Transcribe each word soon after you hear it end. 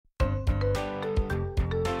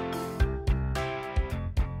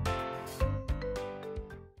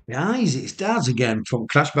Guys, it's Daz again from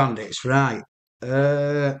Crash Bandits, right?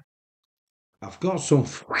 Uh, I've got some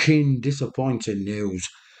fucking disappointing news.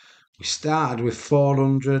 We started with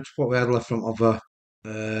 400, what we had left from other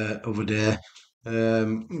day.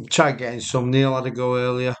 Tried getting some. Neil had to go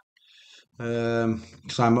earlier.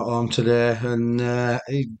 'Cause I'm at home today, and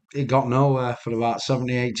he got nowhere for about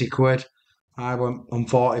 70, 80 quid. I went on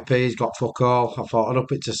 40p, he's got fuck all. I thought I'd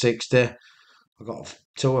up it to 60. I got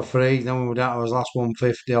two or three, then we were down to his last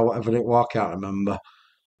 150 or whatever it was, I can't remember.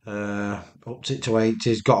 Upped it to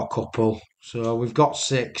 80s, got a couple. So we've got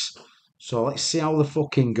six. So let's see how the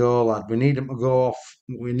fucking go, lad. We need them to go off.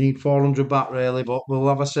 We need 400 back really, but we'll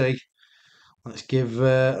have a see. Let's give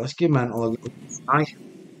mental a go.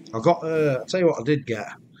 I'll tell you what I did get.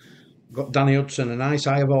 I got Danny Hudson a nice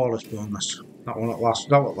high of orders bonus. That was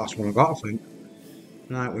the last one I got, I think.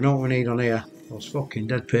 Right, we know what we need on here. Those fucking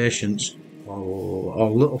dead patients. Or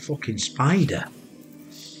little fucking spider.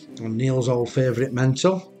 On Neil's old favourite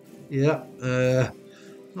mental. Yeah,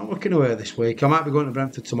 not looking away this week. I might be going to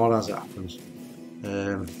Brentford tomorrow as it happens.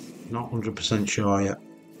 Um, Not 100% sure yet.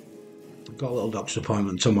 I've got a little doctor's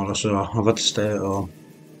appointment tomorrow, so I've had to stay at home.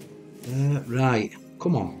 Right,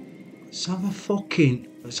 come on. Let's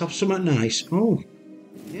have something nice. Oh,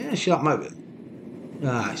 yeah, she that might be.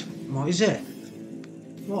 Right, what is it?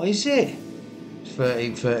 What is it? It's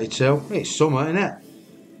 13:32. It's summer, isn't it?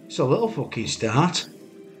 It's a little fucking start.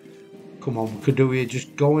 Come on, we could do you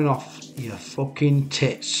just going off your fucking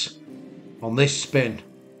tits on this spin.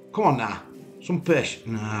 Come on now. Some fish.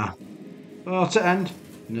 Nah. Oh, to end.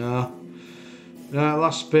 No. Right,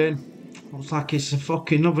 last spin. Looks like it's a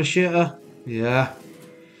fucking another shitter. Yeah.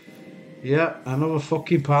 Yeah, another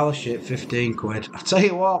fucking pile of shit, 15 quid. I tell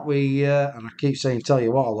you what, and I keep saying tell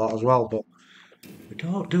you what a lot as well, but we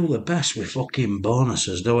don't do the best with fucking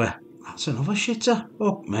bonuses, do we? That's another shitter.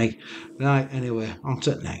 Fuck me. Right, anyway, on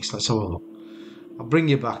to the next. Let's have a look. I'll bring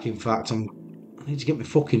you back, in fact. I need to get my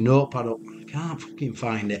fucking notepad up. I can't fucking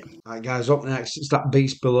find it. Right, guys, up next. It's that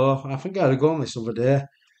beast below. I think I had a go on this other day.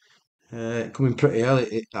 It come in pretty early.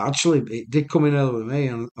 It did come in early with me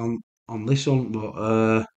on this one,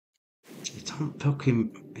 but it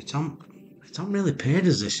hasn't really paid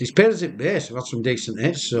us this. It's paid us at base. We've had some decent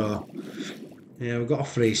hits, so yeah, we've got a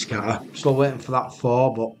free scatter. Still waiting for that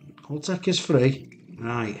four, but we'll take us free.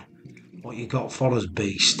 Right, what you got for us,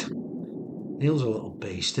 beast? Neil's a little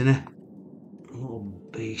beast, isn't he? A little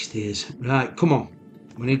beast he is. Right, come on.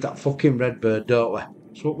 We need that fucking red bird, don't we?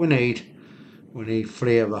 That's what we need. We need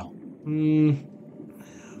three of her.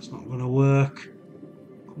 That's not going to work.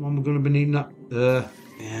 Come on, we're going to be needing that.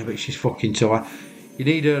 Yeah, but she's fucking too high. You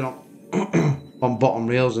need her on bottom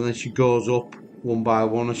rails, and then she goes up one by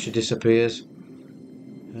one as she disappears.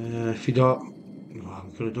 If you don't, well,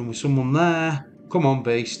 I could have done with someone there. Come on,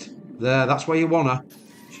 beast. There, that's where you want her.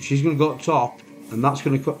 She's going to go up top, and that's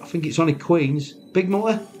going to. I think it's only queens. Big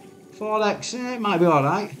multi, 4x. It might be all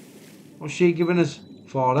right. What's she giving us?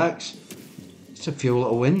 4x. It's a few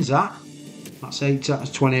little wins that. That's 8.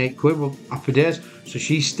 That's 28 quid. Well, happy days. So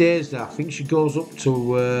she stays there. I think she goes up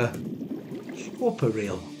to upper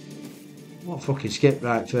reel. What fucking skip,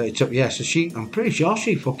 right? 32. Yeah. So I'm pretty sure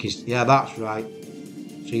she fucking. Yeah, that's right.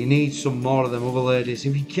 So you need some more of them other ladies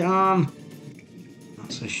if you can.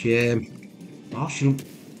 That's a shame. Oh, she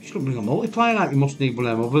don't bring a multiplier out. You must need one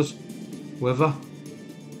of them others with her.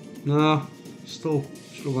 No, still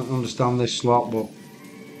struggling to understand this slot, but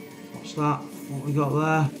what's that? What we got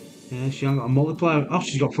there? Yeah, she ain't got a multiplier. Oh,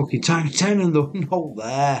 she's got fucking times 10 in the note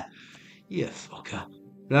there. You fucker.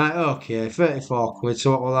 Right, okay, 34 quid,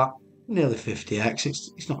 so what was that? Nearly 50x.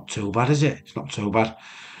 It's not too bad, is it? It's not too bad.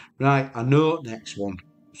 Right, I know next one.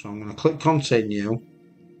 So I'm going to click continue.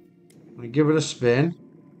 I'm going to give it a spin.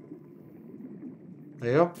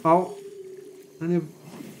 There you go. Oh, I don't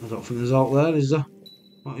think there's out there, is there?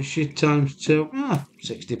 What is she times 2?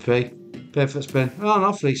 60p. Pay for the spin. Oh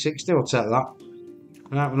no, 360, we'll take that.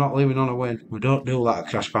 Right, we're not leaving on a win. We don't do that at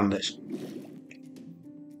Crash Bandits.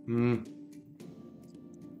 Note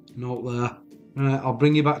there. Right, I'll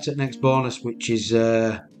bring you back to the next bonus, which is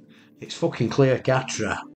it's fucking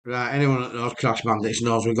Cleocatra. Right, anyone that knows Crash Bandits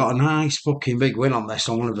knows we got a nice fucking big win on this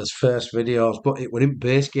on one of his first videos, but it was in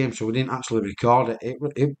base game, so we didn't actually record it.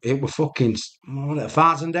 It was fucking, what was it, a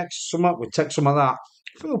Farts Index or something? We take some of that.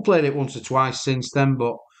 I think we played it once or twice since then,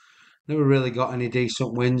 but never really got any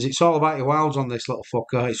decent wins. It's all about your wilds on this little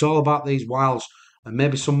fucker. It's all about these wilds and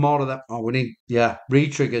maybe some more of them. Oh, we need, yeah,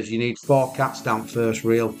 re-triggers. You need 4 cats down first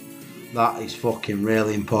reel. That is fucking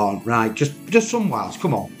really important. Right, just some wilds.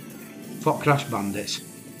 Come on. Fuck Crash Bandits.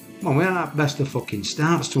 Come on, we ain't at best of fucking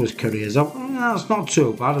starts to his careers. That's not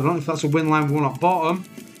too bad. I don't know if that's a win line we want at bottom.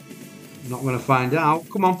 Not going to find out.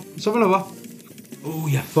 Come on, let's have another. Oh,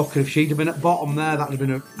 you fucker, if she'd have been at bottom there, that'd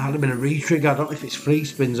have been a re-trigger. I don't know if it's 3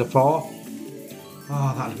 spins or 4.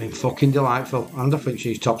 Oh, that'd have been fucking delightful. And I think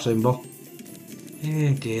she's top symbol.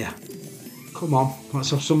 Oh dear. Come on,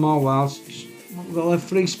 let's have some more wilds. We've got like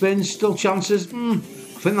 3 spins, still chances. I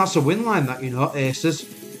think that's a win line, that, you know, aces.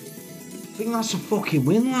 I think that's a fucking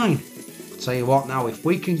win line. I'll tell you what now, if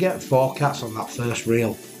we can get 4 cats on that first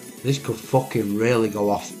reel, this could fucking really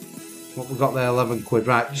go off. What we got there, 11 quid.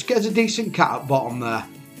 Right, just get us a decent cat at bottom there.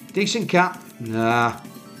 Decent cat? Nah.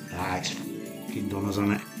 It's fucking done us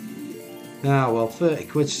on it. Ah, well, 30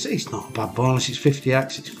 quid. It's not a bad bonus. It's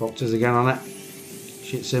 50x. It's fucked us again on it.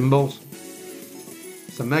 Shit symbols.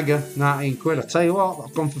 It's a mega. 19 quid. I tell you what,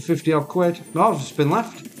 I've gone for 50 odd quid. No, there's a spin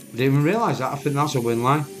left. I didn't even realise that. I think that's a win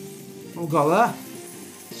line. What we got there?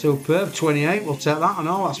 Superb. 28. We'll take that. I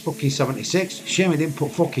know, that's fucking 76. Shame he didn't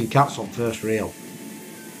put fucking cats on first reel.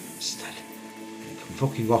 Instead, it can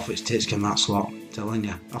fucking go off its tits, can that slot? I'm telling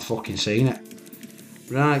you, I've fucking seen it.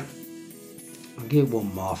 Right, I'll give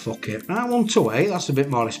one more, fuck it. Right, 128, that's a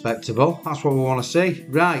bit more respectable. That's what we want to see.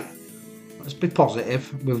 Right, let's be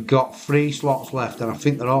positive. We've got 3 slots left, and I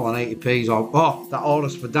think they're all on 80p's. Oh, that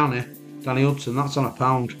order's for Danny Hudson, that's on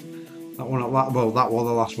 £1. That one, well, that was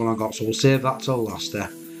the last one I got, so we'll save that till last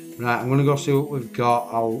there. Right, I'm going to go see what we've got.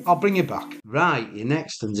 I'll bring you back. Right, your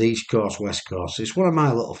next one's East Coast, West Coast. It's one of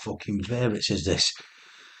my little fucking favourites, is this.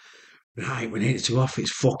 Right, we need it to go off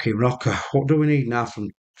its fucking rocker. What do we need now from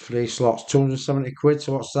 3 slots? 270 quid,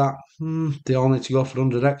 so what's that? They all need to go for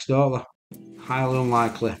 100x, don't they? Highly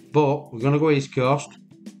unlikely. But we're going to go East Coast.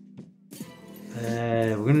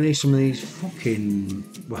 We're going to need some of these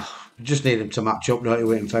fucking... Well, we just need them to match up, don't you,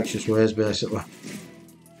 with infectious ways, basically.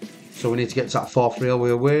 So we need to get to that 4th reel.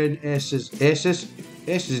 We're winning. Aces. Aces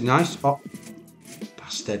is nice. Oh,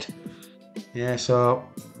 bastard. Yeah, so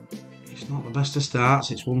it's not the best of starts.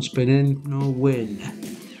 It's 1 spin in, no win.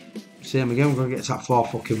 Same again, we're going to get to that 4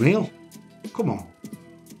 fucking reel. Come on.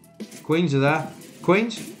 Queens are there.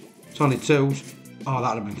 Queens? It's only 2s. Oh,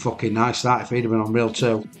 that'd have been fucking nice, that, if he'd have been on reel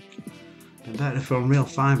 2. Been better if we're on reel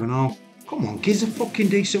 5 and all. Come on, kids are fucking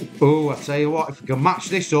decent. Oh, I tell you what, if we can match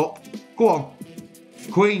this up. Go on.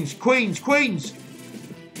 Queens.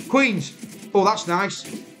 Oh, that's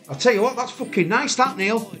nice. I'll tell you what, that's fucking nice, that,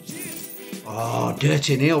 Neil. Oh,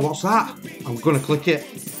 dirty Neil, what's that? I'm going to click it.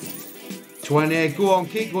 20, go on,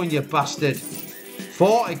 keep going, you bastard.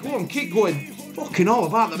 40, go on, keep going. Fucking all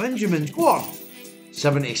about the Benjamins, go on.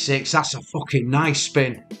 76, that's a fucking nice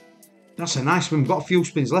spin. That's a nice spin. We've got a few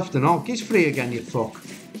spins left and all. Gives free again, you fuck.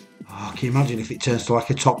 Oh, can you imagine if it turns to like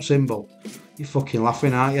a top symbol? You're fucking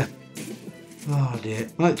laughing, aren't you? Oh dear.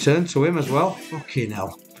 Well, it turned to him as well. Fucking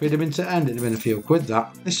hell. If he'd have been to end, it'd have been a few quid,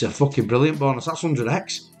 that. This is a fucking brilliant bonus. That's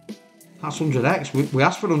 100x. That's 100x. We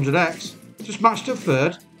asked for 100x. Just matched at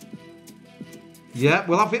 3rd. Yeah,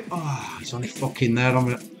 we'll have it. Oh, it's only fucking there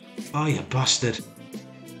on it. Oh, you bastard.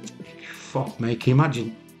 Fuck me. Can you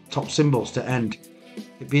imagine? Top symbols to end.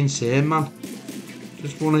 It'd be insane, man.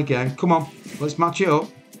 Just one again. Come on. Let's match it up.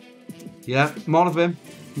 Yeah, more of him.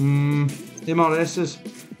 Him or aces.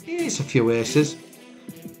 Yeah, it's a few aces.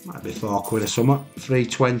 Might be 4 quid or something.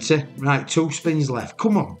 320. Right, 2 spins left.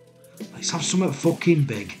 Come on. Let's have something fucking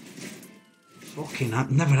big. Fucking,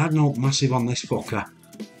 I've never had no massive on this fucker.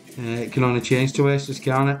 It can only change to aces,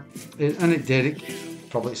 can't it? And it did. It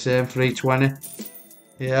probably the same, 320.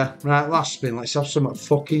 Yeah, right, last spin. Let's have something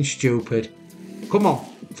fucking stupid. Come on,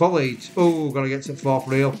 4 leads. Oh, gotta get to the 4th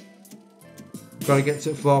reel. Gotta get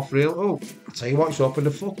to the 4th reel. Oh, I'll tell you what, it's opened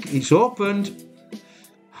a fuck. It's opened.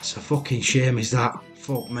 That's a fucking shame, is that?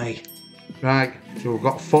 Fuck me. Right, so we've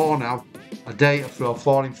got 4 now. A day to throw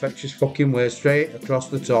 4 infectious fucking ways straight across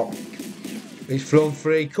the top. He's thrown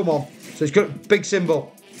 3. Come on. So he's got a big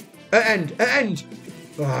symbol. At end.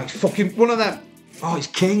 Oh, it's fucking one of them. Oh, it's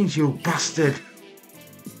kings, you bastard.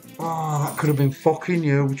 Oh, that could have been fucking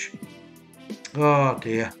huge. Oh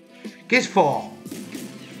dear. Gives 4.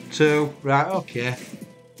 2. Right, okay.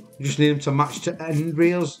 You just need him to match to end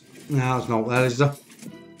reels. No, there's not there, is there?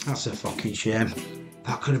 That's a fucking shame.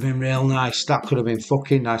 That could have been real nice. That could have been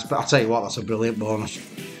fucking nice. But I'll tell you what, that's a brilliant bonus.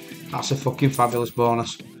 That's a fucking fabulous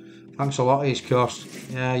bonus. Thanks a lot, East Coast.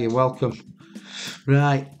 Yeah, you're welcome.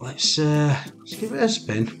 Right, let's give it a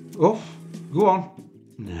spin. Oh, go on.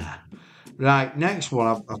 Nah. Right, next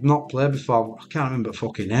one I've not played before. I can't remember the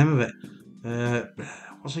fucking name of it.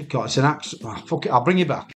 What's it called? It's an axe. Oh, fuck it, I'll bring you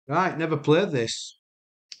back. Right, never played this.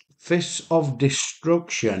 Fists of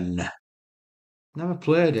Destruction. Never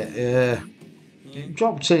played it. It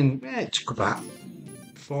dropped in, it took about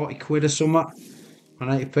 40 quid or something on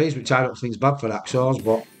 80p's, which I don't think is bad for Axos,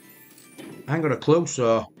 but I ain't got a clue,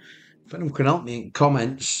 so If anyone can help me in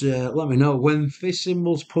comments, let me know. When fish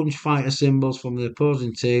symbols punch fighter symbols from the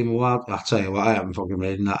opposing team, well, I'll tell you what, I haven't fucking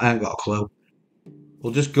reading that. I ain't got a clue.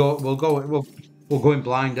 We'll just go. We'll go in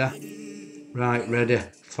blinder. Right, ready,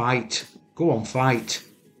 fight. Go on, fight.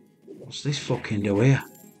 What's this fucking do here?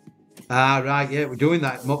 Ah, right, yeah, we're doing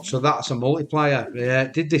that much, so that's a multiplier. Yeah,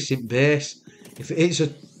 did this in base. If it hits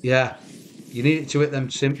yeah, you need it to hit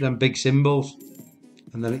them big symbols,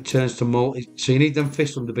 and then it turns to multi. So you need them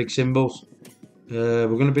fists from the big symbols. We're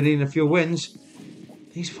going to be needing a few wins.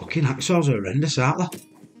 These fucking hacksaws are horrendous, aren't they?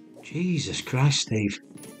 Jesus Christ, Steve.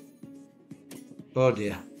 Oh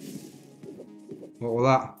dear. What was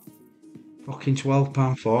that? Fucking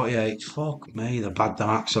 £12.48. Fuck me, they're bad, the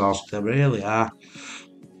hacksaws. They really are.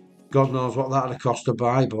 God knows what that'd have cost to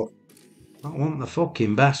buy, but that wasn't the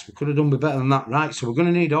fucking best. We could have done better than that. Right, so we're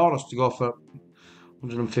going to need Horus to go for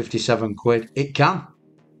 157 quid. It can.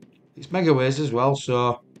 It's mega ways as well,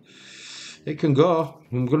 so it can go.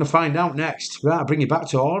 I'm going to find out next. Right, I'll bring you back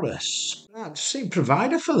to Horus. Right, see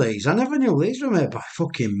provider for these. I never knew these were made by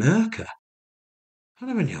fucking Merker. I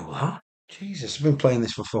never knew that. Jesus, I've been playing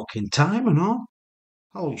this for fucking time and all.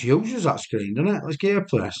 That looks huge as that screen, doesn't it? Let's get a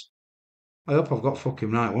place. I hope I've got fucking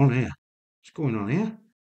right one here. What's going on here?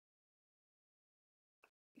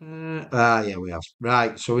 Yeah, we have.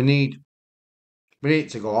 Right, so we need it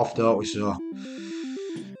to go off, don't we? So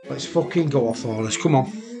let's fucking go off, Horus. Come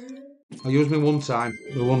on. I'll use me one time.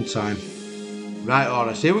 The one time. Right,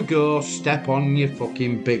 Horus, here we go. Step on your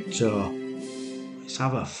fucking big toe. Let's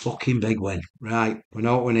have a fucking big win. Right, we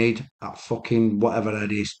know what we need. That fucking whatever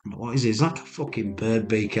it is. What is it? It's like a fucking bird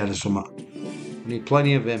beak head or something. We need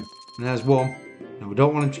plenty of him. And there's one. Now, we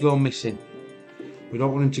don't want him to go missing. We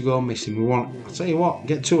don't want him to go missing. We want, I'll tell you what,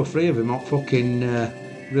 get 2 or 3 of him up fucking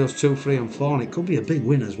reels 2, 3 and 4. And it could be a big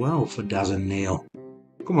win as well for Daz and Neil.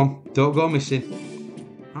 Come on, don't go missing.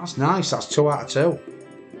 That's nice, that's 2 out of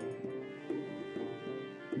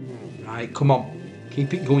 2. Right, come on.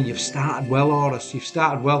 Keep it going. You've started well, Horus. You've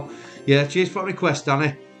started well. Yeah, cheers for the request,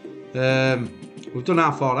 Danny. We've done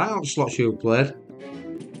half alright on the slots you've played.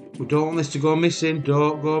 We don't want this to go missing.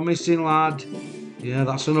 Don't go missing, lad. Yeah,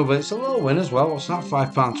 that's another. It's a little win as well. What's that?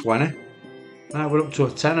 £5.20. Right, we're up to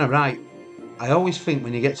a tenner. Right. I always think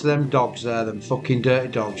when you get to them dogs there, them fucking dirty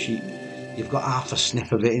dogs, you've got half a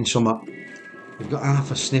sniff of it in summer. You've got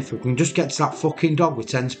half a sniff. We can just get to that fucking dog with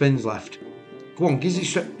 10 spins left. Go on, gives it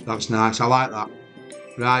straight. That's nice. I like that.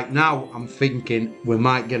 Right, now I'm thinking we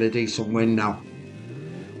might get a decent win now.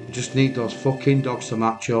 We just need those fucking dogs to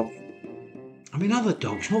match up. I mean, other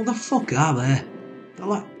dogs, what the fuck are they? They're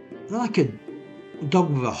like a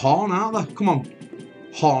dog with a horn, aren't they? Come on,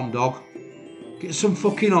 horn dog. Get some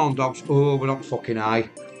fucking horn dogs. Oh, we're not fucking high.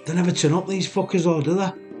 They never turn up, these fuckers, though, do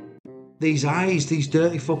they? These eyes, these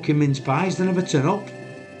dirty fucking mince pies, they never turn up.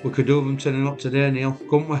 We could do them turning up today, Neil,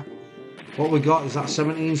 couldn't we? What we got is that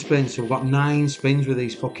 17 spins, so we've got 9 spins with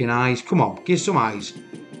these fucking eyes. Come on, give some eyes.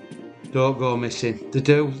 Don't go missing. They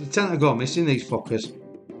do. They tend to go missing, these fuckers.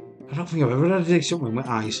 I don't think I've ever had a decent one with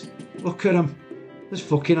eyes. Look at them. There's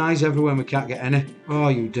fucking eyes everywhere and we can't get any. Oh,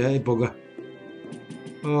 you dirty bugger.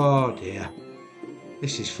 Oh, dear.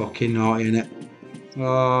 This is fucking naughty, innit?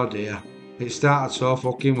 Oh, dear. It started so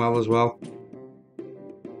fucking well as well.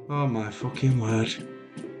 Oh, my fucking word.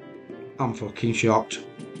 I'm fucking shocked.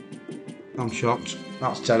 I'm shocked.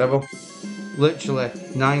 That's terrible. Literally,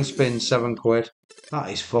 9 spins, 7 quid. That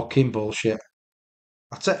is fucking bullshit.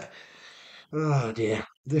 That's it. Oh dear.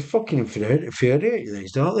 They fucking infuriate you,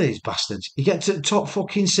 these, don't they, these bastards? You get to the top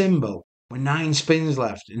fucking symbol with 9 spins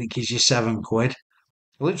left and it gives you 7 quid.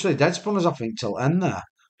 Literally dead spun I think, till end there.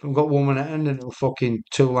 I've got 1 minute end and it'll fucking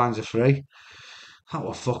 2 lines of free. That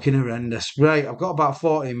was fucking horrendous. Right, I've got about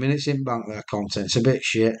 14 minutes in bank there, content. It's a bit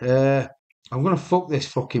shit. I'm going to fuck this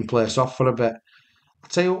fucking place off for a bit. I'll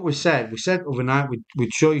tell you what we said. We said overnight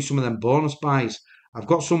we'd show you some of them bonus buys. I've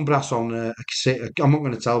got some brass on a casino. I'm not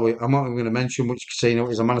going to tell you. I'm not even going to mention which casino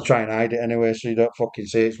it is. I'm going to try and hide it anyway so you don't fucking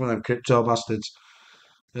see it. It's one of them crypto bastards.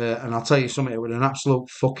 And I'll tell you something. It was an absolute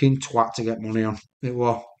fucking twat to get money on. It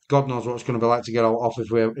was. God knows what it's going to be like to get off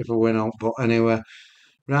if we win out. But anyway.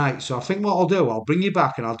 Right, so I think what I'll do, I'll bring you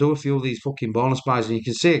back and I'll do a few of these fucking bonus buys and you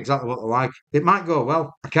can see exactly what they're like. It might go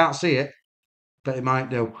well. I can't see it, but it might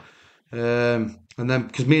do. And then,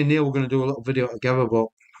 because me and Neil were going to do a little video together, but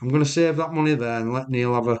I'm going to save that money there and let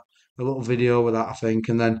Neil have a little video with that, I think.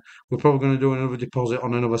 And then we're probably going to do another deposit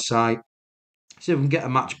on another site. See if we can get a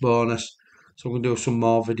match bonus. So we're going to do some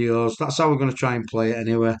more videos. That's how we're going to try and play it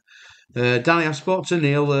anyway. Danny, I spoke to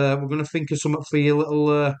Neil. We're going to think of something for your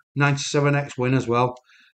little 97X win as well.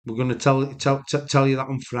 We're going to tell you that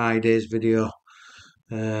on Friday's video.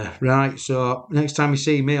 Right, so next time you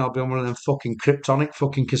see me, I'll be on one of them fucking kryptonic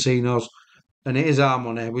fucking casinos. And it is our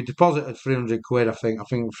money. We deposited 300 quid, I think. I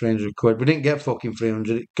think 300 quid. We didn't get fucking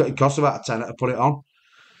 300. It cost about a tenner to put it on.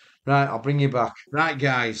 Right, I'll bring you back. Right,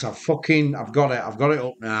 guys, I've got it. I've got it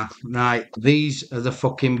up now. Right, these are the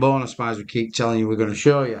fucking bonus pies we keep telling you we're going to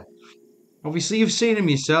show you. Obviously, you've seen them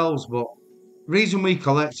yourselves, but the reason we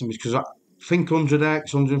collect them is because I think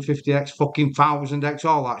 100x, 150x, fucking 1000x,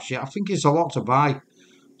 all that shit. I think it's a lot to buy.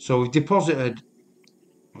 So we've deposited,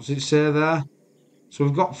 what's it say there? So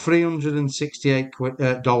we've got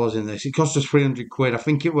 $368 dollars in this. It cost us 300 quid. I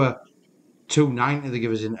think it were 290 they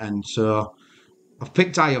give us in the end. So I've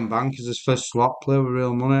picked Iron Bank as his first slot. Play with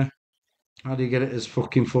real money. How do you get it as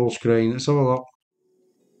fucking full screen? Let's have a look.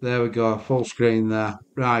 There we go. Full screen there.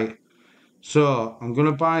 Right. So I'm going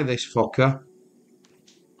to buy this fucker.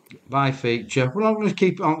 Buy feature. Well, I'm going to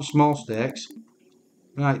keep it on small stakes.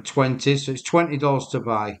 Right, 20. So it's $20 to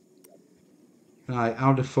buy. Right,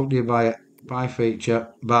 how the fuck do you buy it? Buy feature.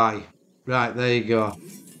 Buy. Right, there you go.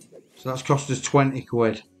 So that's cost us 20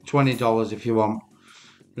 quid. $20 if you want.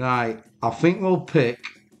 Right, I think we'll pick.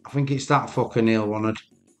 I think it's that fucker Neil wanted.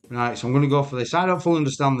 Right, so I'm going to go for this. I don't fully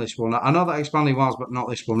understand this one. I know that expanding was, but not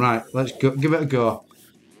this one. Right, let's go. Give it a go.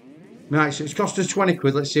 Right, so it's cost us 20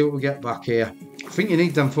 quid. Let's see what we get back here. I think you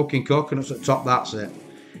need them fucking coconuts at the top. That's it.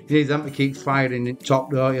 You need them to keep firing it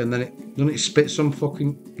top, don't you? And then it spit some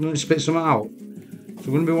fucking. Doesn't it spit some out? So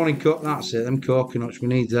we're going to be wanting that's it. Them coconuts. We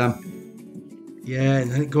need them. Yeah,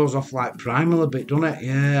 and then it goes off like primal a bit, doesn't it?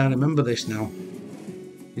 Yeah, I remember this now.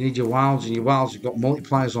 You need your wilds, and your wilds have got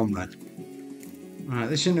multipliers on them. Right,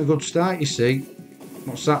 this isn't a good start, you see.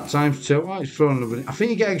 What's that, times 2? Oh, it's throwing over. I think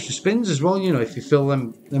you get extra spins as well, you know, if you fill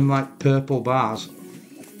them like purple bars.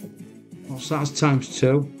 What's that, it's times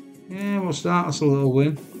 2? Yeah, what's that? That's a little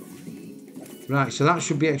win. Right, so that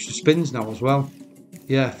should be extra spins now as well.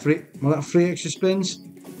 Yeah, three. Well, that 3 extra spins.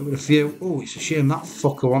 There were a few. Oh, it's a shame that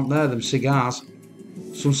fucker want there, them cigars.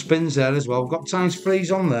 Some spins there as well. We've got times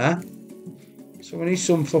 3s on there. So we need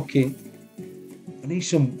some fucking. We need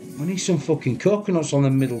some fucking coconuts on the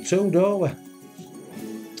middle too, don't we?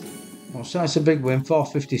 Well, so that's a big win,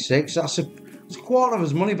 456. It's a quarter of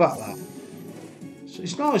his money back, that. So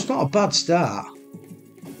it's not a bad start.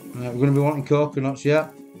 Right, we're going to be wanting coconuts, yeah.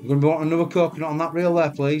 We're going to be wanting another coconut on that reel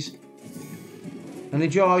there, please. Any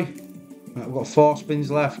joy? Right, we've got 4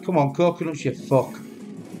 spins left. Come on, coconuts, you fuck.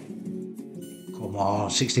 Come on,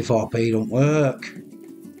 64p don't work.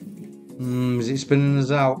 Is it spinning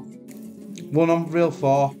us out? 1 on reel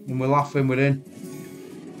 4, and we're laughing, we're in.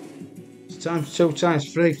 It's times 2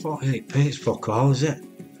 times 3, 48p, it's fuck all, is it?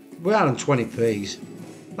 We are on 20p's.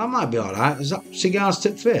 That might be alright. Is that cigars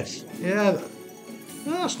tip 5th? Yeah,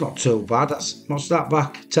 that's not too bad. What's that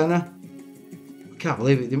back? Tenner? I can't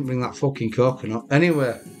believe it didn't bring that fucking coconut.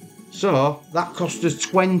 Anyway, so that cost us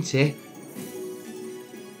 20.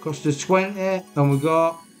 Cost us 20, and we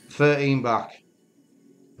got 13 back.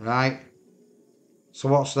 Right. So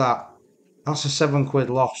what's that? That's a 7 quid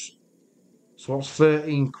loss. So what's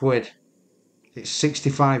 13 quid? It's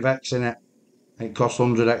 65x in it. It costs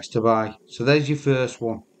 100x to buy. So there's your first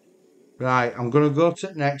one. Right, I'm going to go to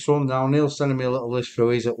the next one now. Neil's sending me a little list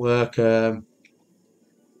through. He's at work. And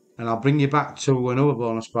I'll bring you back to another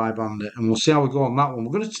bonus buy bandit. And we'll see how we go on that one.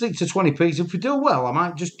 We're going to stick to 20p's. If we do well, I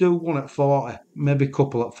might just do one at 40. Maybe a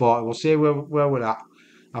couple at 40. We'll see where we're at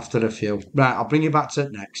after a few. Right, I'll bring you back to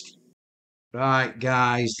it next. Right,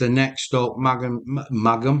 guys, the next up, Madam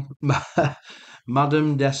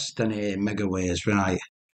Destiny Megaways, right.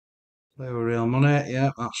 Play with real money,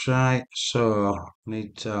 yeah, that's right. So,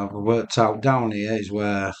 need to have worked out down here is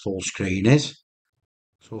where full screen is.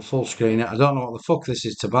 So we'll full screen it. I don't know what the fuck this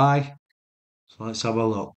is to buy. So let's have a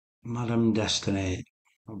look. Madam Destiny.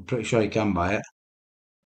 I'm pretty sure you can buy it.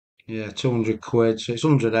 Yeah, 200 quid. So it's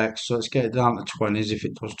 100x. So let's get it down to 20s if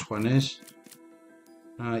it does 20s.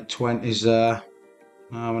 Right, 20s there.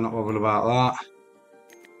 No, we're not bothered about that.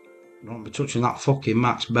 Don't be touching that fucking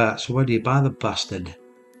max bet. So where do you buy the bastard?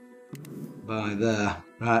 Buy there.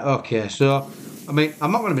 Right, okay. So, I mean,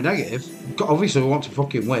 I'm not going to be negative. Obviously, we want to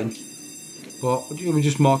fucking win. But it was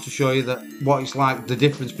just more to show you that what it's like, the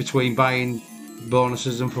difference between buying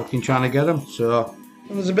bonuses and fucking trying to get them. So,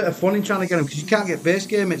 there's a bit of fun in trying to get them because you can't get base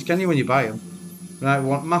game hits, can you, when you buy them? Right, we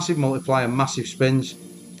want massive multiplier, massive spins.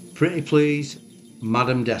 Pretty please,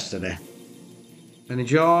 Madam Destiny. Any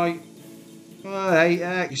joy?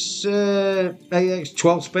 8x,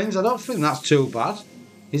 12 spins. I don't think that's too bad.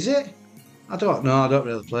 Is it? I don't know. I don't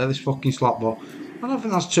really play this fucking slot, but I don't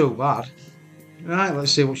think that's too bad. Right,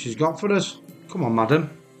 let's see what she's got for us. Come on, madam.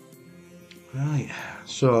 Right,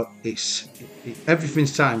 so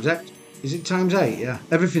everything's times X. Is it times 8? Yeah.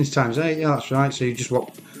 Everything's times 8. Yeah, that's right. So you just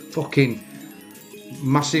want fucking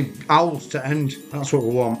massive owls to end. That's what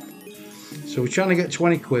we want. So we're trying to get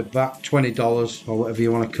 20 quid back, $20 or whatever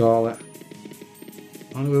you want to call it.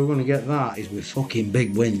 Only way we're going to get that is with fucking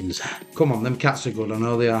big wins. Come on, them cats are good. I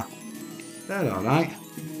know they are. They're alright.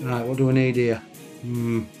 Right, what do we need here?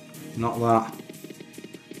 Not that.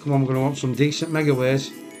 Come on, we're going to want some decent mega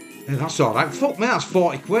ways. Yeah, that's alright. Fuck me, that's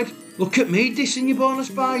 40 quid. Look at me dissing your bonus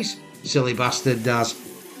buys. Silly bastard, Daz.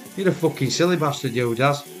 You're a fucking silly bastard, you,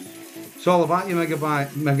 Daz. It's all about your mega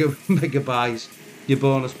buys. Your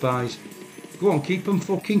bonus buys. Go on, keep them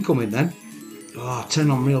fucking coming then. Oh,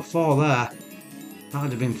 10 on reel 4 there. That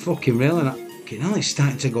would have been fucking real, and it's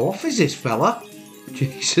starting to go off, is this fella?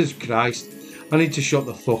 Jesus Christ. I need to shut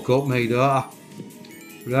the fuck up, me, don't I?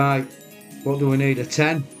 Right. What do we need? A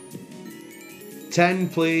 10? 10,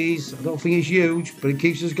 please. I don't think it's huge, but it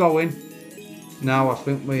keeps us going. Now I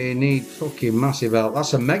think we need fucking massive help.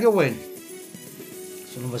 That's a mega win.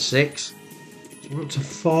 That's another 6. So we're up to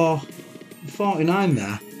 49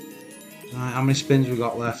 there. Right, how many spins we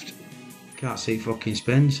got left? Can't see fucking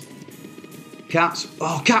spins. Cats.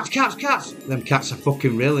 Oh, cats. Them cats are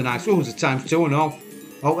fucking really nice. Oh, there's a times 2 and all.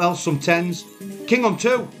 Oh, else some 10s. King on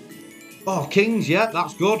 2. Oh, kings, yeah,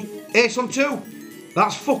 that's good. Ace on 2.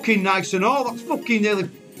 That's fucking nice and all. That's fucking nearly...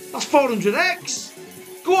 That's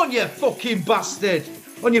 400x. Go on, you fucking bastard.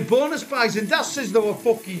 On your bonus buys, and Daz says they were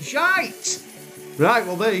fucking shite. Right,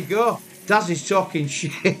 well, there you go. Daz is talking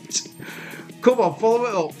shit. Come on, follow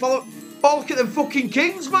it up. Oh, look at them fucking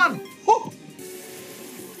kings, man. Oh.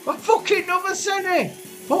 A fucking number Senny.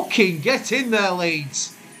 Fucking get in there,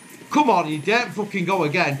 Leeds. Come on, you daren't fucking go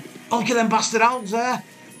again. Oh, look at them bastard owls there.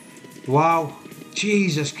 Wow.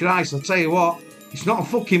 Jesus Christ, I'll tell you what. It's not a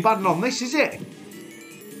fucking bad one on this, is it?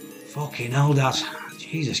 Fucking hell, Daz.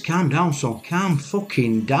 Jesus, calm down, son. Calm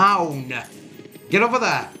fucking down. Get over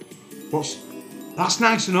there. That's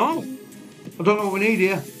nice and all. I don't know what we need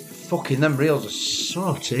here. Fucking them reels are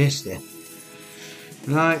so tasty.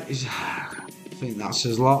 Right, I think that's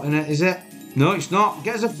his lot in it, is it? No, it's not.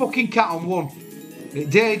 Get us a fucking cat on 1. It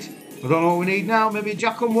did. I don't know what we need now. Maybe a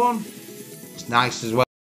jack on 1. It's nice as well.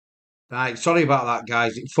 Right, sorry about that,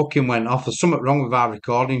 guys. It fucking went off. There's something wrong with our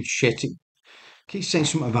recording. Shit. It keeps saying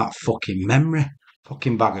something about fucking memory.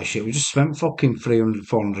 Fucking bag of shit. We just spent fucking 300,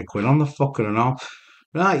 400 quid on the fucker and all.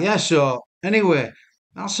 Right, yeah, so anyway,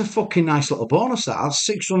 that's a fucking nice little bonus. That's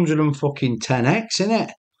 610x,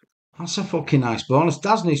 innit? That's a fucking nice bonus.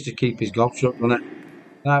 Daz needs to keep his gob shut, doesn't it?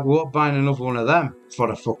 Right, we won't buy another one of them for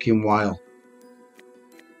a fucking while.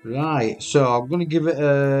 Right, so I'm going to give it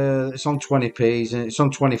it's on 20p's and it's on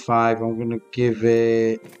 25. I'm going to give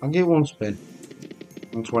it... I'll give it 1 spin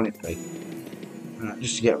on 20p. Right,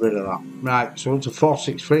 just to get rid of that. Right, so it's a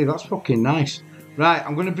 463. That's fucking nice. Right,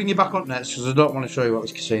 I'm going to bring you back on next because I don't want to show you what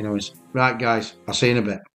this casino is. Right, guys, I'll see you in a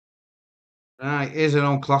bit. Right, here's an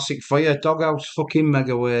old classic for you. Doghouse fucking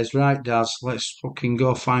mega ways. Right, Daz, let's fucking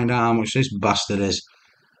go find out how much this bastard is.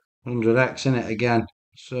 100x in it again.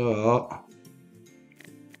 So,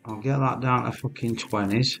 I'll get that down to fucking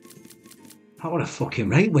 20s. That would a fucking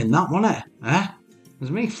rate win, that, wasn't it? Eh?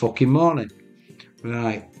 There's me fucking morning.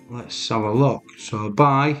 Right, let's have a look. So,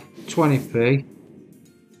 buy 20p.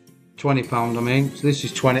 £20, I mean. So, this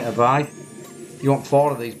is 20 to buy. You want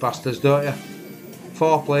 4 of these bastards, don't you?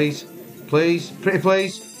 4, please. Please, pretty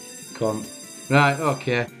please. Come. Right,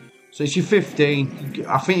 okay. So it's your 15.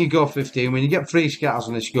 I think you go 15. When you get 3 scatters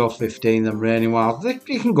on this, you go 15. Then raining wilds.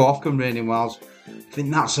 You can go off them raining wilds. I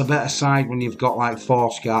think that's a better side when you've got like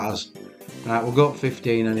 4 scatters. Right, we'll go up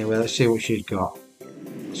 15 anyway. Let's see what she's got.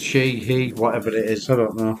 She, he, whatever it is. I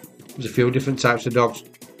don't know. There's a few different types of dogs.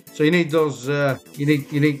 So you need those. You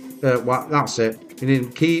need. What? That's it. You need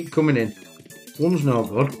to keep coming in. One's no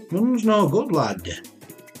good. One's no good, lad.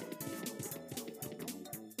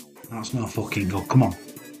 That's no fucking good. Come on.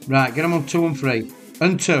 Right, get them on 2 and 3.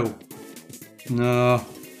 And 2. No.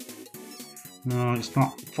 No, it's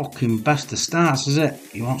not fucking best of starts, is it?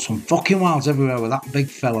 You want some fucking wilds everywhere with that big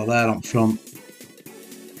fella there up front.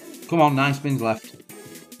 Come on, 9 spins left.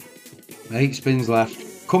 8 spins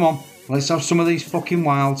left. Come on, let's have some of these fucking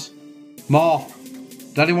wilds. More.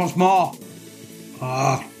 Daddy wants more.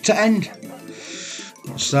 Ah, to end.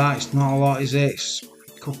 What's that? It's not a lot, is it?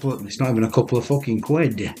 It's not even a couple of fucking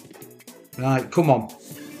quid. Right, come on.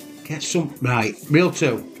 Get some. Right, reel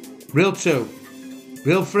 2. Reel 2.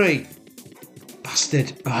 Reel 3.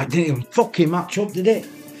 Bastard. Right, didn't even fucking match up, did it?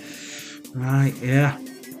 Right, yeah.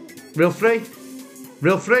 Reel 3.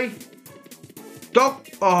 Reel 3. Dog.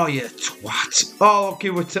 Oh, you twat. Oh, okay,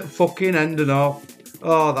 we're fucking end and all.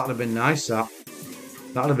 Oh, that'd have been nice, that.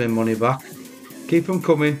 That'd have been money back. Keep them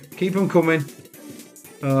coming. Keep them coming.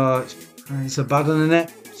 Oh, it's a bad one, isn't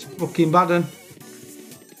it? It's a fucking bad one.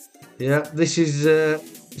 Yeah, this is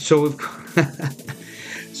so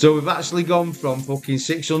we've actually gone from fucking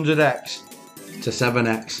 600x to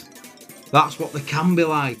 7x. That's what they can be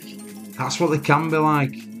like. That's what they can be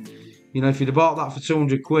like. You know, if you'd have bought that for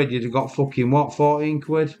 200 quid, you'd have got fucking what, 14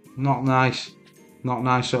 quid? Not nice. Not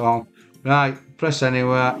nice at all. Right, press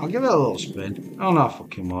anywhere. I'll give it a little spin. Oh no, I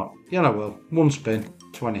fucking what? Yeah, I will. One spin,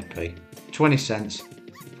 20p. 20 cents.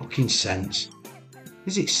 Fucking cents.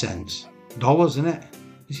 Is it cents? Dollars, isn't it?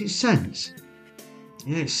 Is it cents?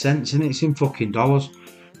 Yeah, it's cents, isn't it? It's in fucking dollars.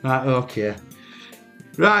 Right, okay.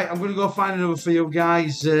 Right, I'm going to go find another for you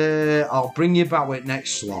guys. I'll bring you back with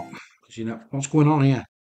next slot. Because you know, what's going on here?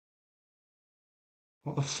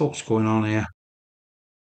 What the fuck's going on here?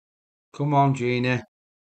 Come on, Genie.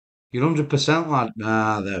 You're 100% lad.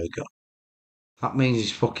 Ah, there we go. That means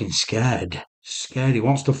he's fucking scared. Scared. He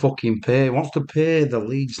wants to fucking pay. He wants to pay the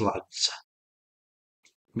leads, lads.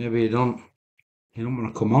 Maybe you don't. You don't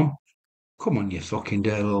want to come on. Come on, you fucking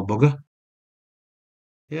dirty little bugger.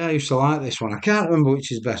 Yeah, I used to like this one. I can't remember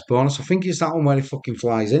which is best bonus. I think it's that one where he fucking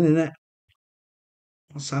flies in, isn't it?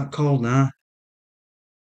 What's that called now?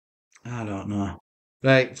 I don't know.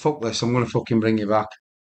 Right, fuck this. I'm going to fucking bring you back.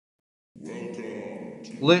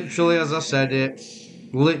 Literally, as I said it.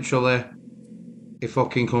 Literally. It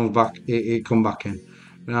fucking comes back. It come back in.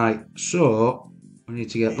 Right, so we need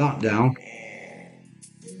to get that down.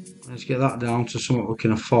 Let's get that down to something we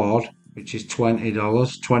can afford, which is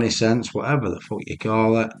 $20, 20 cents, whatever the fuck you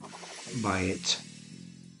call it. Buy it.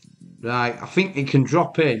 Right, I think it can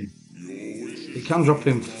drop in. It can drop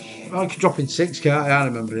in. Oh, it can drop in 6, can't I? I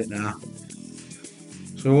remember it now.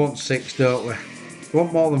 So we want 6, don't we? We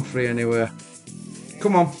want more than 3 anyway.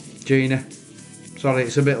 Come on, Gina. Sorry,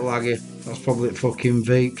 it's a bit laggy. That's probably it fucking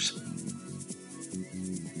vapes.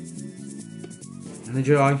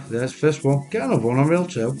 Enjoy. There's first one. Get another one on reel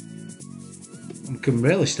 2. We can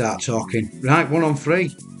really start talking. Right, 1 on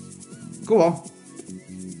 3. Go on.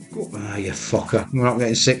 Go. Ah, you fucker. We're not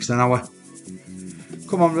getting 6 then, are we?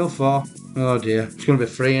 Come on, reel 4. Oh dear. It's going to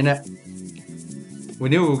be 3, innit? We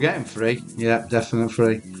knew we were getting 3. Yeah, definitely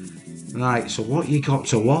 3. Right, so what you got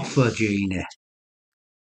to offer, Genie?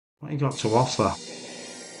 What you got to offer?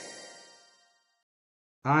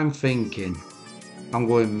 I'm thinking I'm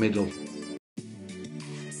going middle.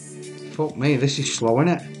 Fuck me, this is slow,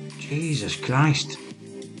 innit? Jesus Christ.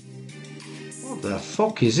 What the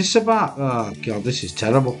fuck is this about? Oh god, this is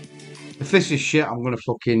terrible. If this is shit, I'm gonna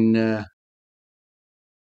fucking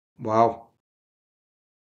wow.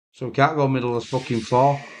 So we can't go middle as fucking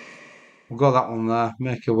 4. We'll go that one there.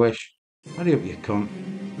 Make a wish. Hurry up, you cunt.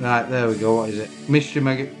 Right, there we go. What is it? Mystery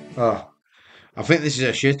Mega. Oh, I think this is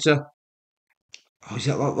a shitter. Oh, is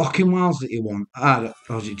that like Locking Wilds that you want? Ah,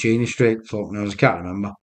 or is it Genie Street? Fuck knows, I can't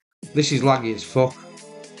remember. This is laggy as fuck.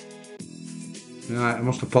 Right, I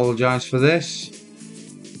must apologise for this.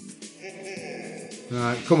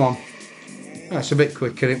 Right, come on. That's a bit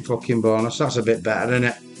quicker in fucking bonus. That's a bit better, isn't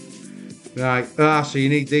it? Right, so you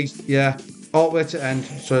need these, yeah, all the way to end.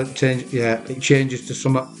 So it changes to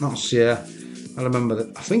some. That's I remember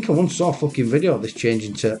that. I think I once saw a fucking video of this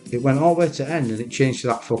changing to. It went all the way to end and it changed to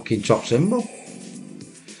that fucking top symbol.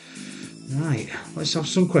 Right, let's have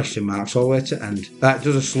some question marks all the way to end. That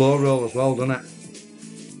does a slow roll as well, doesn't it?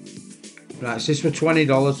 Right, it's this for $20.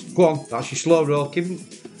 Go on, that's your slow roll. Keep him.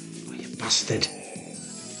 Oh, you bastard.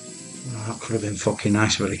 Oh, that could have been fucking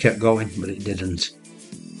nice, but it kept going, but it didn't.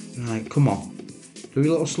 Right, come on. Do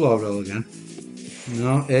your little slow roll again.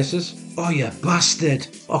 No, aces. Oh, you bastard.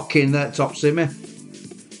 Fucking that top simmy.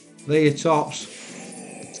 There your tops.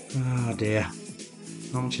 Oh dear.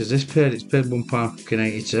 How much has this paid? It's paid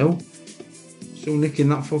 £1.82. Still nicking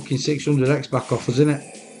that fucking 600x back off us, isn't it?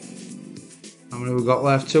 How many we got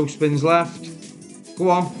left? 2 spins left. Go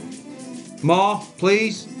on. More,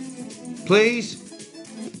 please. Please.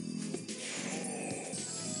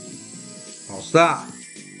 What's that?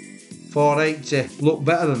 480. Looked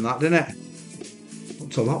better than that, didn't it?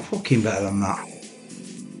 Looked a lot fucking better than that.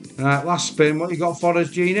 Right, last spin. What you got for us,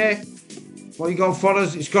 Genie? What you got for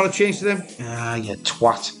us? It's got to change to them. Ah, you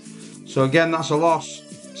twat. So again, that's a loss.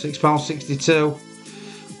 £6.62.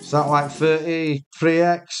 Is that like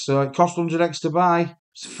 33x? So it cost 100x to buy.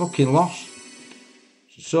 It's a fucking loss.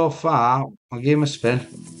 So far, I'll give him a spin.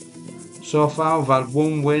 So far, we've had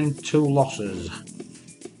 1 win, 2 losses.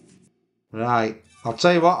 Right, I'll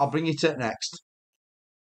tell you what, I'll bring you to it next.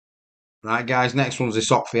 Right, guys, next one's the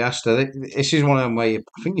Sock Fiesta. This is one of them where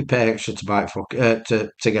I think you pay extra to buy it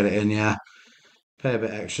to get it in, yeah. Pay a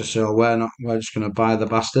bit extra, so we're just going to buy the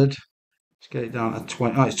bastard. Let's get it down to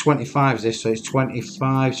 20. Oh, it's 25 this, so it's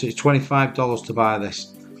 25. So it's $25 to buy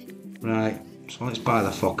this. Right, so let's buy the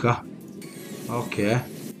fucker. Okay,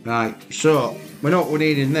 right, so we know what we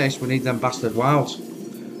need in this. We need them bastard wilds. So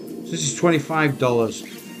this is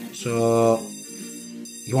 $25. So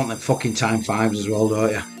you want them fucking time fives as well, don't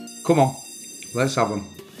you? Come on, let's have them.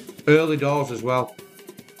 Early doors as well.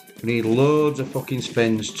 We need loads of fucking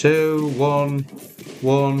spins. 2, 1,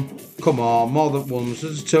 1. Come on, more than ones.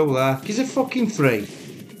 There's 2 there. Gives a fucking 3.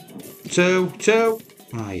 2, 2.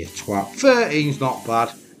 Ah, you twat. 13's not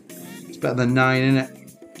bad. It's better than 9,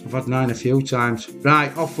 innit? I've had 9 a few times.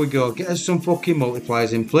 Right, off we go. Get us some fucking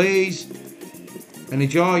multipliers in, please. Any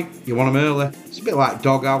joy? You want them early. It's a bit like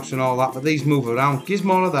Doghouse and all that, but these move around. Gives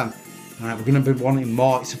more of them. Right, we're going to be wanting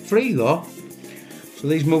more. It's a free though. So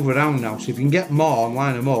these move around now. So if you can get more and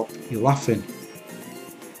line them up, you're laughing.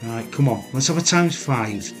 Right, come on. Let's have a times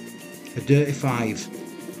 5. A dirty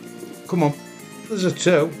 5. Come on. There's a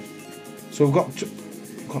 2. So we've got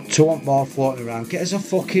 2 on board floating around. Get us a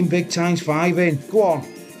fucking big times 5 in. Go on.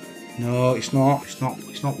 No, it's not. It's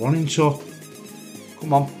not wanting to.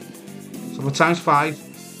 Come on. So a times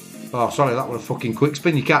 5. Oh, sorry, that was a fucking quick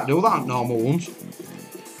spin. You can't do that on normal ones.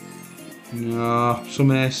 No,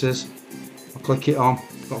 some aces. I'll click it on.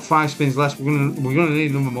 Got 5 spins left. We're gonna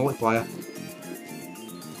need another multiplier.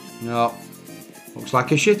 No. Looks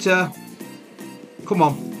like a shitter. Come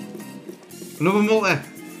on. Another multi.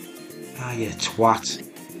 Ah, you twat.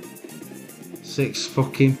 £6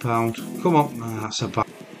 fucking pound. Come on. Ah, that's a bad.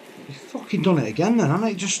 He's fucking done it again then, hasn't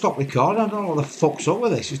he? Just stop recording. I don't know what the fuck's up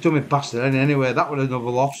with this. He's done me bastard anyway. That was another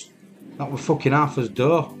loss. That was fucking half as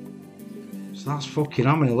dough. So that's fucking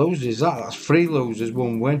how many losers is that? That's 3 losers,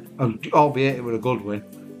 1 win. And albeit it was a good win.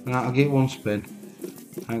 Right, I'll get 1 spin.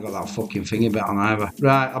 I ain't got that fucking thingy bit on either.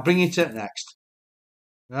 Right, I'll bring you to it next.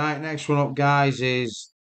 Right, next one up, guys,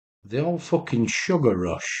 is the old fucking Sugar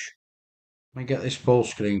Rush. Let me get this full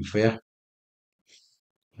screen for you.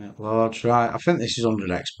 It loads. Right, I think this is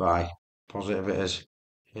 100x buy. Positive it is.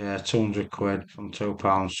 Yeah, 200 quid from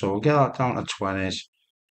 £2. So we'll get that down to 20s.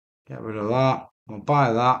 Get rid of that. We'll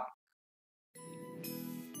buy that.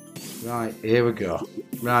 Right, here we go.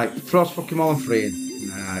 Right, Frost fucking all on free in.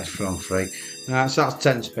 Nah, it's from free. Right, so that's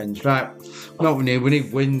 10 spins. Right, what we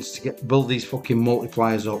need wins to build these fucking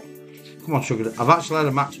multipliers up. Come on, Sugar. I've actually had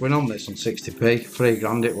a max win on this on 60p. 3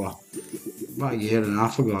 grand it was. About a year and a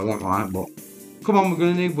half ago, I don't like, but come on, we're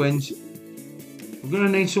going to need wins. We're going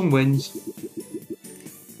to need some wins.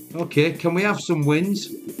 Okay, can we have some wins?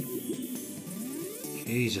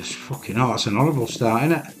 Jesus fucking hell, that's an horrible start,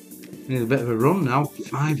 isn't it? We need a bit of a run now.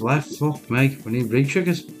 5 left, fuck me. We need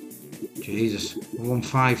re-triggers. Jesus, we won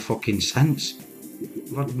 5 fucking cents.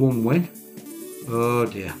 We've had 1 win. Oh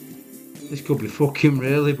dear. This could be fucking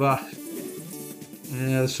really bad.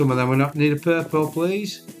 Yeah, there's some of them. We need a purple,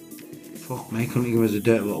 please. Fuck me, couldn't you give us a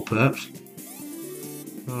dirty little perps?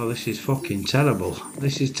 Oh, this is fucking terrible.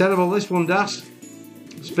 This is terrible, this one, Das.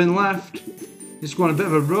 Spin left. It's going a bit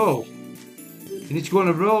of a roll. You need to go on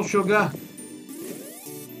a roll, Sugar.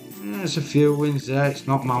 Yeah, there's a few wins there. It's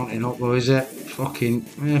not mounting up though, is it? Fucking,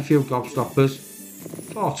 yeah, a few gobstoppers.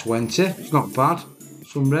 420, it's not bad.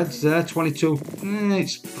 Some reds there, 22. Yeah,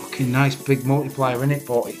 it's fucking nice big multiplier, innit?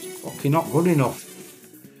 But it's fucking not good enough.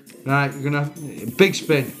 Right, we're gonna, big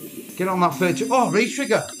spin. Get on that 32. Oh,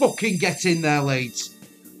 re-trigger. Fucking get in there, Leeds.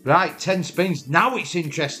 Right, 10 spins. Now it's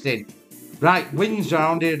interesting. Right, wins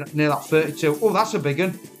around here near that 32. Oh, that's a big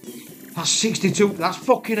one. That's 62. That's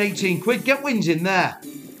fucking 18 quid. Get wins in there.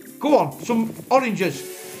 Go on, some oranges.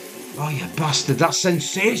 Oh, you bastard. That's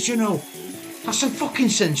sensational. That's a fucking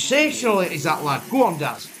sensational, it is that lad. Go on,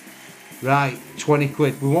 Daz. Right, 20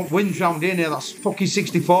 quid. We want wins round here near. That's fucking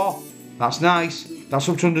 64. That's nice. That's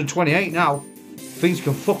up to 128 now. Things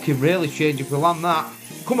can fucking really change if we land that.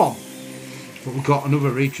 Come on. But we've got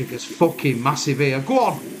another re-trigger. It's fucking massive here. Go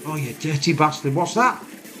on. Oh, you dirty bastard. What's that?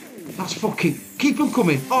 That's fucking... Keep them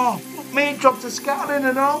coming. Oh, fuck me. Dropped a scattering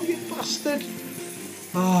and all, you bastard.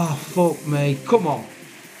 Oh, fuck me. Come on.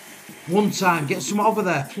 One time. Get some over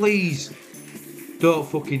there, please. Don't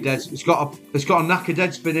fucking dead... It's got a knacker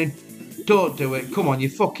dead spinning. Don't do it. Come on. You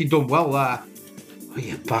fucking done well there. Oh,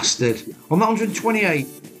 you bastard. On that 128.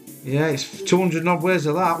 Yeah, it's 200 odd ways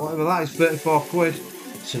of that. Whatever that is, 34 quid.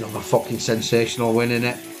 It's another fucking sensational win,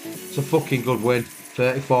 innit? It's a fucking good win.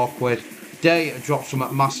 34 quid. Day to drop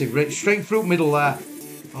some massive rich. Straight through middle there.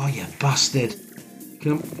 Oh, you bastard.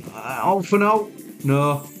 Can I... all for now?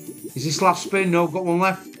 No. Is this last spin? No, got one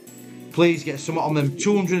left. Please get some on them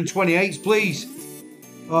 228s, please.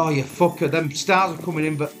 Oh, you fucker. Them stars are coming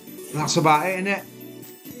in, but that's about it, innit?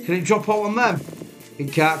 Can it drop out on them?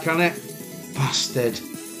 It can't, can it? Bastard.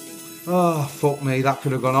 Oh, fuck me, that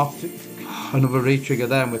could have gone off. Another re-trigger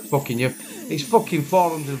there and we're fucking you. It's fucking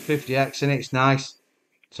 450x and it's nice.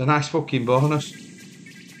 It's a nice fucking bonus.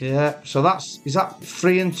 Yeah, so is that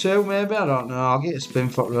 3 and 2 maybe? I don't know. I'll get a spin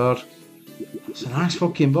foot road. It's a nice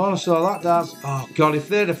fucking bonus, all that does. Oh god, if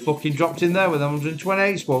they'd have fucking dropped in there with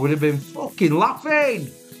 128 squad, we'd have been fucking laughing.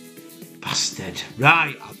 Bastard.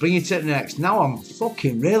 Right, I'll bring you to the next. Now I'm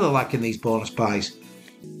fucking really liking these bonus pies.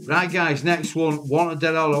 Right guys, next one. Want a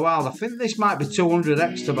Dead or a Wild. I think this might be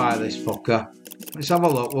 200x to buy this fucker. Let's have a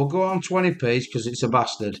look. We'll go on 20p because it's a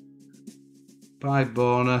bastard. Buy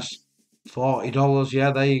bonus. $40,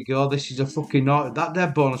 yeah, there you go. This is a fucking naughty. That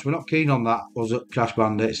dead bonus, we're not keen on that, was it, Crash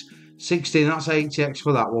Bandits? 16, that's 80x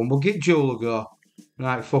for that one. We'll give Jewel a go.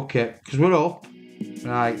 Right, fuck it, because we're up.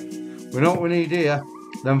 Right, we know what we need here.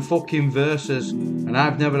 Them fucking verses. And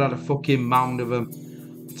I've never had a fucking mound of them.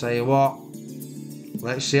 I'll tell you what.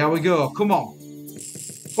 Let's see how we go. Come on.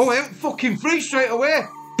 Oh, it fucking free straight away.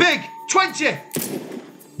 Big, 20.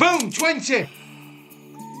 Boom, 20.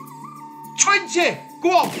 20.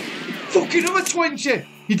 Go on. Fucking another 20.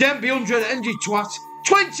 You don't be 100 and you twat.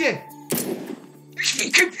 20.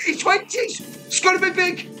 It's 20s. It's got to be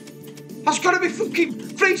big. That's got to be fucking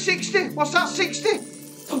 360. What's that, 60?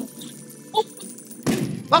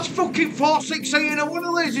 That's fucking 460 in a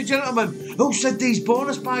winner, ladies and gentlemen. Who said these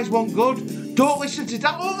bonus buys weren't good? Don't listen to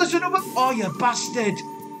that. Oh, there's another. Oh, you bastard.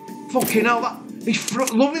 Fucking hell, that. He's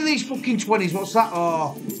loving these fucking 20s. What's that?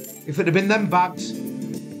 Oh, if it had been them bags.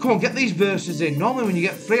 Come on, get these verses in. Normally when you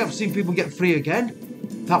get free, I've seen people get free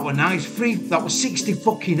again. That were nice. Free. That was 60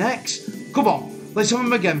 fucking X. Come on. Let's have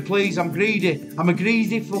them again, please. I'm greedy. I'm a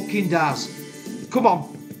greedy fucking Daz. Come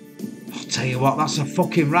on. I'll tell you what, that's a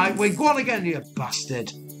fucking right wing. Go on again, you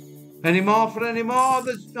bastard. Any more for any more?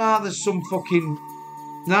 There's some fucking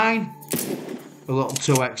 9. A little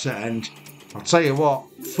 2x at end. I'll tell you what.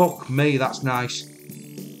 Fuck me, that's nice.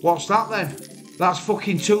 What's that then? That's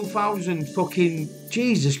fucking 2,000 fucking...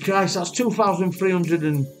 Jesus Christ, that's 2,300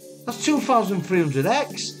 and... That's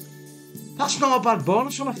 2,300x. That's not a bad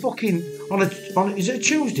bonus on a fucking... Is it a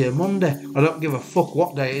Tuesday or Monday? I don't give a fuck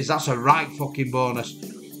what day it is. That's a right fucking bonus.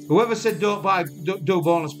 Whoever said don't do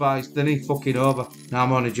bonus buys, they need fucking over. Nah,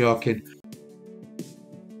 I'm only joking.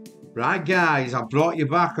 Right, guys, I brought you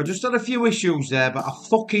back. I just had a few issues there, but I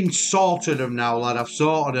fucking sorted them now, lad. I've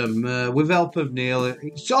sorted them with help of Neil.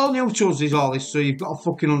 It's all new to us, is all this, so you've got to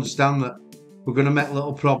fucking understand that we're gonna make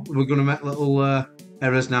little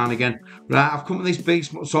errors now and again. Right, I've come to this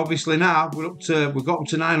beast, so obviously now we got up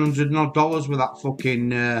to $900 and odd with that fucking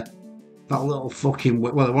that little fucking.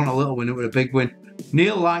 Well, it wasn't a little win; it was a big win.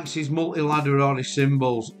 Neil likes his multi-ladder or his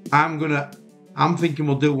symbols. I'm thinking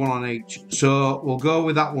we'll do one on each. So we'll go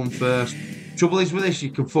with that one first. Trouble is with this,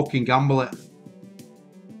 you can fucking gamble it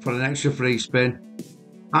for an extra free spin.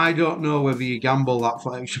 I don't know whether you gamble that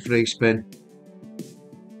for extra free spin.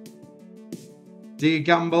 Do you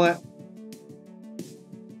gamble it?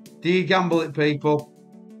 Do you gamble it, people?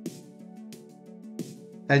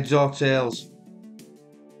 Heads or tails?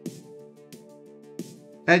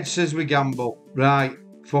 Ed says we gamble. Right,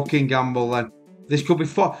 fucking gamble then. This could be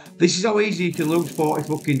this is how easy you can lose $40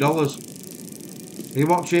 fucking dollars. Are you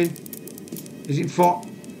watching? Is it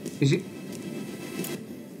Is it?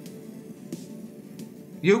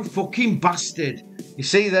 You fucking bastard. You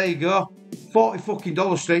see, there you go. $40 fucking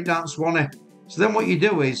dollars straight down to Swanee. So then what you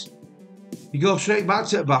do is, you go straight back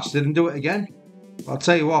to the bastard and do it again. But I'll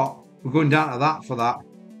tell you what, we're going down to that for that.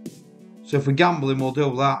 So if we're gambling, we'll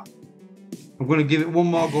do that. I'm going to give it one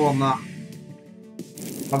more go on that.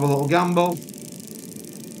 Have a little gamble.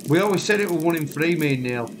 We always said it was 1 in 3, me and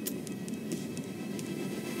Neil.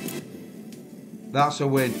 That's a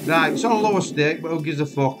win. Right, it's on a lower stake, but who gives a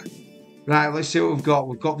fuck? Right, let's see what we've got.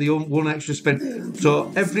 We've got the one extra spin.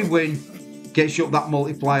 So every win gets you up that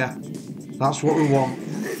multiplier. That's what we want.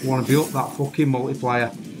 We want to be up that fucking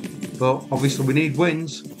multiplier. But obviously we need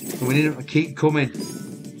wins, and we need them to keep coming.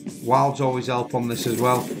 Wilds always help on this as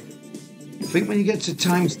well. I think when you get to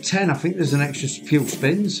times 10, I think there's an extra few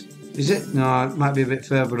spins. Is it? No, it might be a bit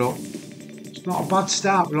further up. It's not a bad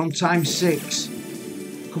start. We're on times 6.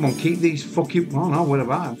 Come on, keep these fucking... Oh no, what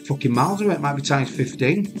about? Fucking miles away. It might be times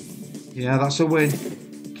 15. Yeah, that's a win.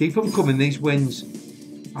 Keep them coming, these wins.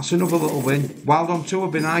 That's another little win. Wild on 2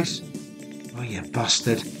 would be nice. Oh, you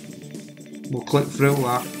bastard. We'll click through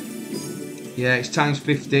that. Yeah, it's times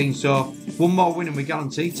 15, so one more win and we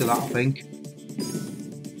guarantee to that, I think.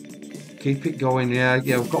 Keep it going, yeah,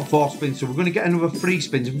 we've got 4 spins, so we're going to get another 3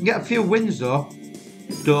 spins. If we can get a few wins, though,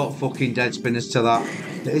 don't fucking dead spinners to that.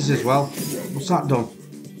 It is as well. What's that done?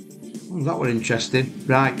 Oh, that was interesting.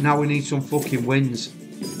 Right, now we need some fucking wins.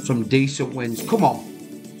 Some decent wins. Come on.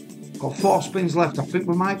 Got 4 spins left. I think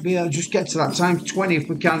we might be able to just get to that times 20 if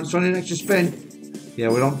we can. It's only an extra spin. Yeah,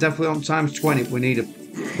 we're definitely on times 20. We need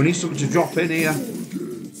something to drop in here.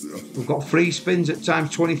 We've got 3 spins at times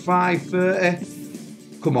 25, 30.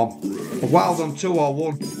 Come on. A wild on 2 or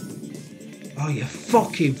 1. Oh, you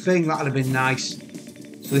fucking thing. That'd have been nice.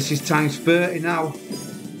 So this is times 30 now.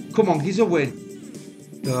 Come on, give us a win.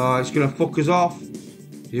 Oh, it's going to fuck us off.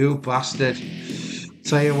 You bastard.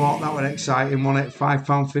 Tell you what, that was exciting, wasn't it?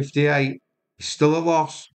 £5.58. It's still a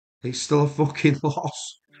loss. It's still a fucking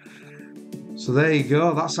loss. So there you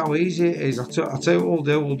go. That's how easy it is. I tell you what we'll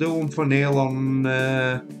do. We'll do one for Neil on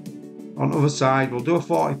the other side. We'll do a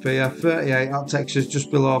 40p, 38. That takes us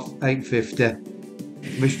just below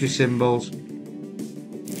 850. Mystery symbols.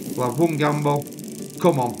 We'll have one gamble.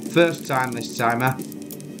 Come on. First time this time, eh?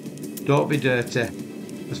 Don't be dirty.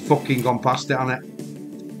 Has fucking gone past it, hasn't it?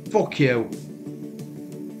 Fuck you.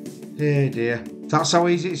 Dear dear. That's how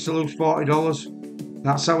easy it is to lose $40.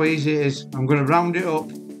 That's how easy it is. I'm going to round it up.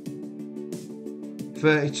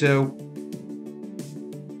 32.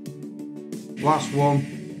 Last one.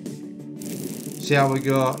 See how we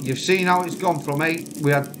go. You've seen how it's gone from 8.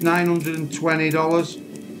 We had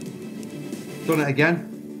 $920. Done it again.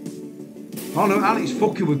 Oh no, and it's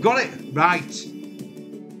fucking, we've got it. Right.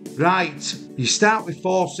 Right. You start with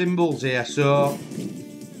 4 symbols here, so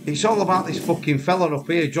it's all about this fucking fella up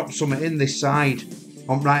here. Drop something in this side,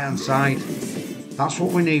 on right hand side. That's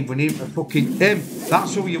what we need. We need a fucking him.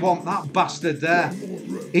 That's who you want, that bastard there.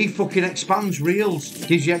 He fucking expands reels,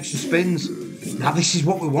 gives you extra spins. Now this is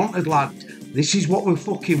what we wanted, lad. This is what we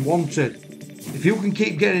fucking wanted. If you can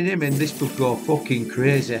keep getting him in, this could go fucking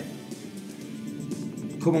crazy.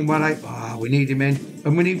 Come on, where we need him in.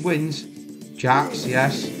 And we need wins. Jacks,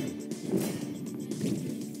 yes.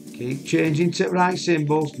 Keep changing to the right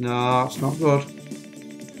symbols. No, it's not good.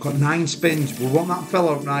 Got 9 spins. We want that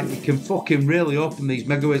fella up right. You can fucking really open these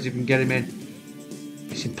mega ways if you can get him in.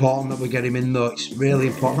 It's important that we get him in though. It's really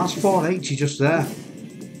important. That's 480 just there.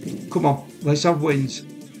 Come on, let's have wins.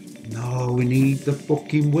 No, we need the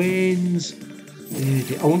fucking wins.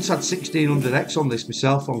 I once had 1600x on this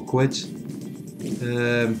myself on quids.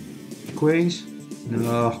 Queens?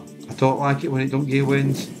 No, I don't like it when it don't give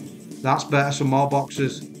wins. That's better, some more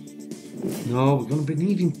boxes. No, we're going to be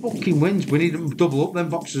needing fucking wins. We need them to double up them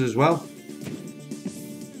boxes as well.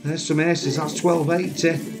 There's some aces, that's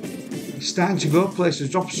 1280. It's starting to go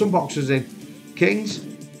places. Drop some boxes in. Kings?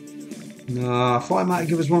 No, I thought it might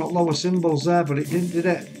give us one at lower symbols there, but it didn't, did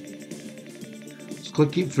it? Let's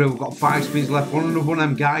click it through. We've got 5 spins left. One of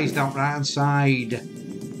them guys down right hand side.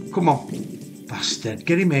 Come on. Bastard.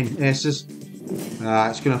 Get him in, aces.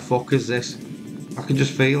 It's going to fuck us, this. I can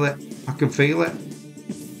just feel it. I can feel it.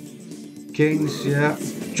 Kings, yeah.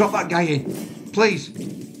 Drop that guy in. Please.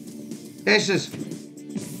 Aces.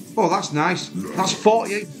 Oh, that's nice. That's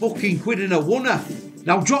 48 fucking quid in a oneer.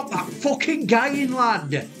 Now drop that fucking guy in, lad.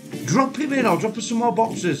 Drop him in. I'll drop us some more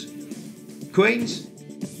boxes. Queens.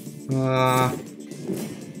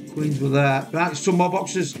 Queens were there. Right, some more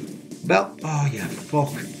boxes. Bell. Oh, yeah,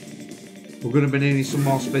 fuck. We're going to be needing some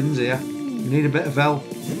more spins here. We need a bit of L.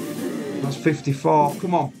 That's 54.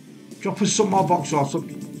 Come on. Drop us some more boxes or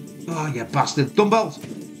something. Oh, you bastard. Dumbbells.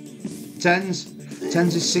 10s.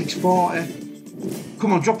 10s is 640.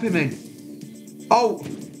 Come on, drop him in. Oh.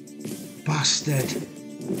 Bastard.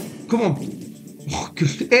 Come on. Oh,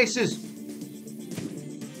 aces.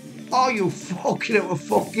 Oh, you fucking it with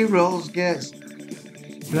fucking roller skates.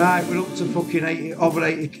 Right, we're up to fucking 80, over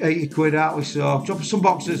 80 quid, aren't we? So, drop us some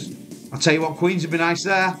boxes. I'll tell you what, Queens would be nice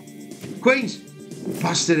there. Queens.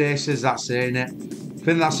 Bastard aces, that's saying it. I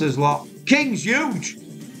think that's his lot. Kings, huge.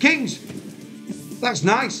 Kings. That's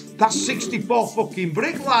nice. That's 64 fucking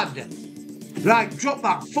brick, lad. Right, drop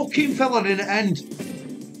that fucking fella in at end.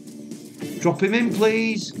 Drop him in,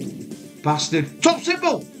 please. Bastard. Top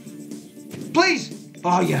symbol. Please.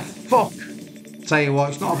 Oh, yeah, fuck. Tell you what,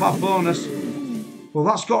 it's not a bad bonus. Well,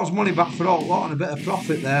 that's got us money back for all lot and a bit of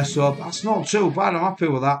profit there, so that's not too bad. I'm happy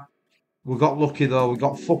with that. We got lucky, though. We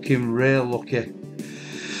got fucking real lucky.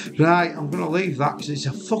 Right, I'm going to leave that because it's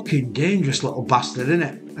a fucking dangerous little bastard, isn't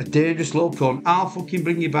it? A dangerous little cunt. I'll fucking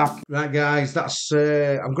bring you back. Right, guys, that's...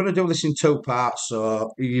 I'm going to do this in 2 parts,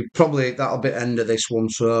 so that'll be the end of this one,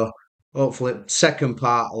 so hopefully second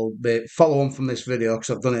part will be follow on from this video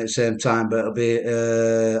because I've done it at the same time, but it'll be...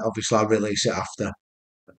 obviously, I'll release it after.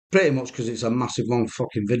 Pretty much because it's a massive long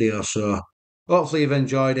fucking video, so hopefully you've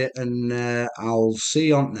enjoyed it, and I'll see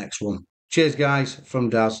you on the next one. Cheers, guys, from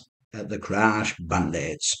Daz at the Crash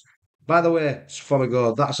Bandits. By the way, before I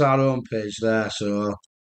go, that's our own page there, so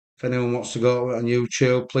if anyone wants to go on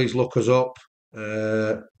YouTube, please look us up.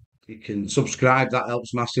 You can subscribe, that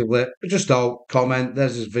helps massively. But just don't comment.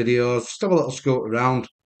 There's his videos. Just have a little scoot around.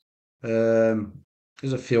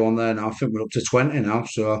 There's a few on there now. I think we're up to 20 now.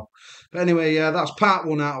 So, but anyway, yeah, that's part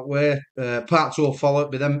one out of the way. Part two will follow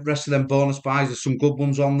it. But then rest of them bonus buys, there's some good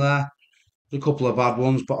ones on there. There's a couple of bad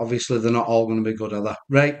ones, but obviously they're not all going to be good, are they?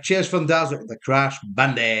 Right. Cheers from Daz at the Crash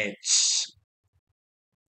Bandits.